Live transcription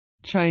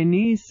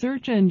Chinese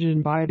search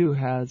engine Baidu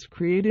has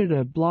created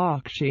a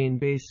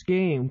blockchain-based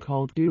game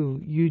called Du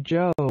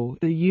Yuzhou,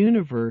 the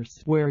universe,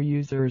 where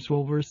users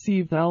will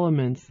receive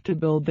elements to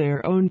build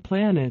their own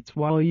planets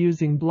while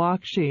using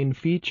blockchain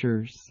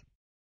features.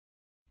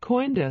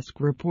 CoinDesk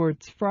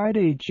reports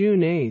Friday,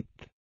 June 8.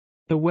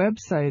 The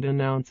website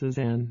announces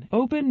an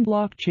open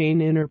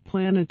blockchain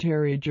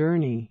interplanetary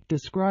journey,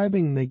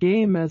 describing the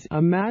game as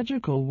a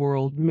magical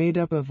world made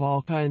up of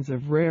all kinds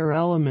of rare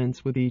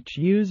elements, with each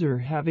user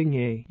having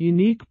a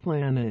unique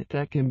planet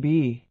that can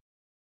be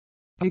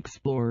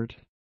explored.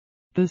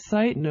 The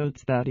site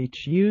notes that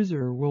each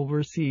user will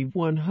receive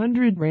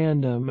 100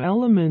 random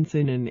elements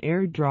in an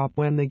airdrop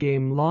when the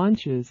game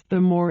launches. The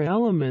more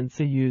elements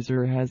a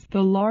user has,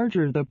 the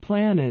larger the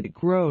planet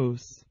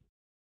grows,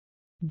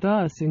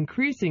 thus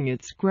increasing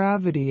its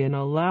gravity and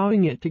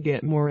allowing it to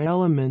get more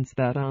elements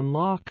that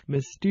unlock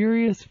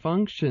mysterious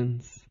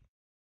functions.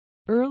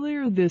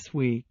 Earlier this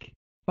week,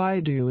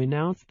 Baidu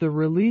announced the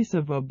release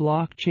of a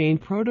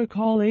blockchain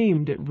protocol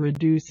aimed at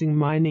reducing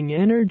mining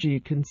energy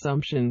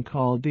consumption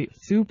called the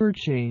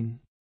Superchain.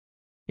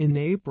 In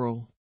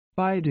April,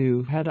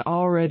 Baidu had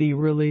already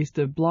released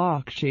a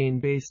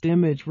blockchain-based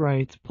image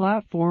rights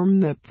platform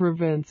that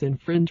prevents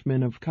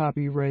infringement of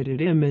copyrighted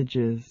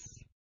images.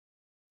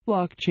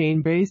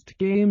 Blockchain-based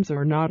games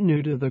are not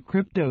new to the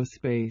crypto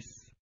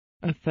space.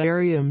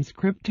 Ethereum's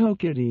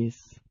CryptoKitties,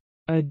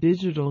 a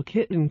digital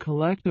kitten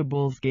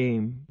collectibles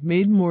game,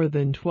 made more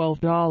than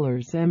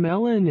 $12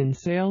 million in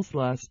sales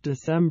last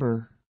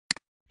December.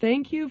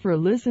 Thank you for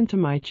listening to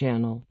my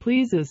channel.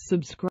 Please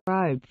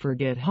subscribe for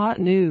get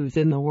hot news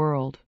in the world.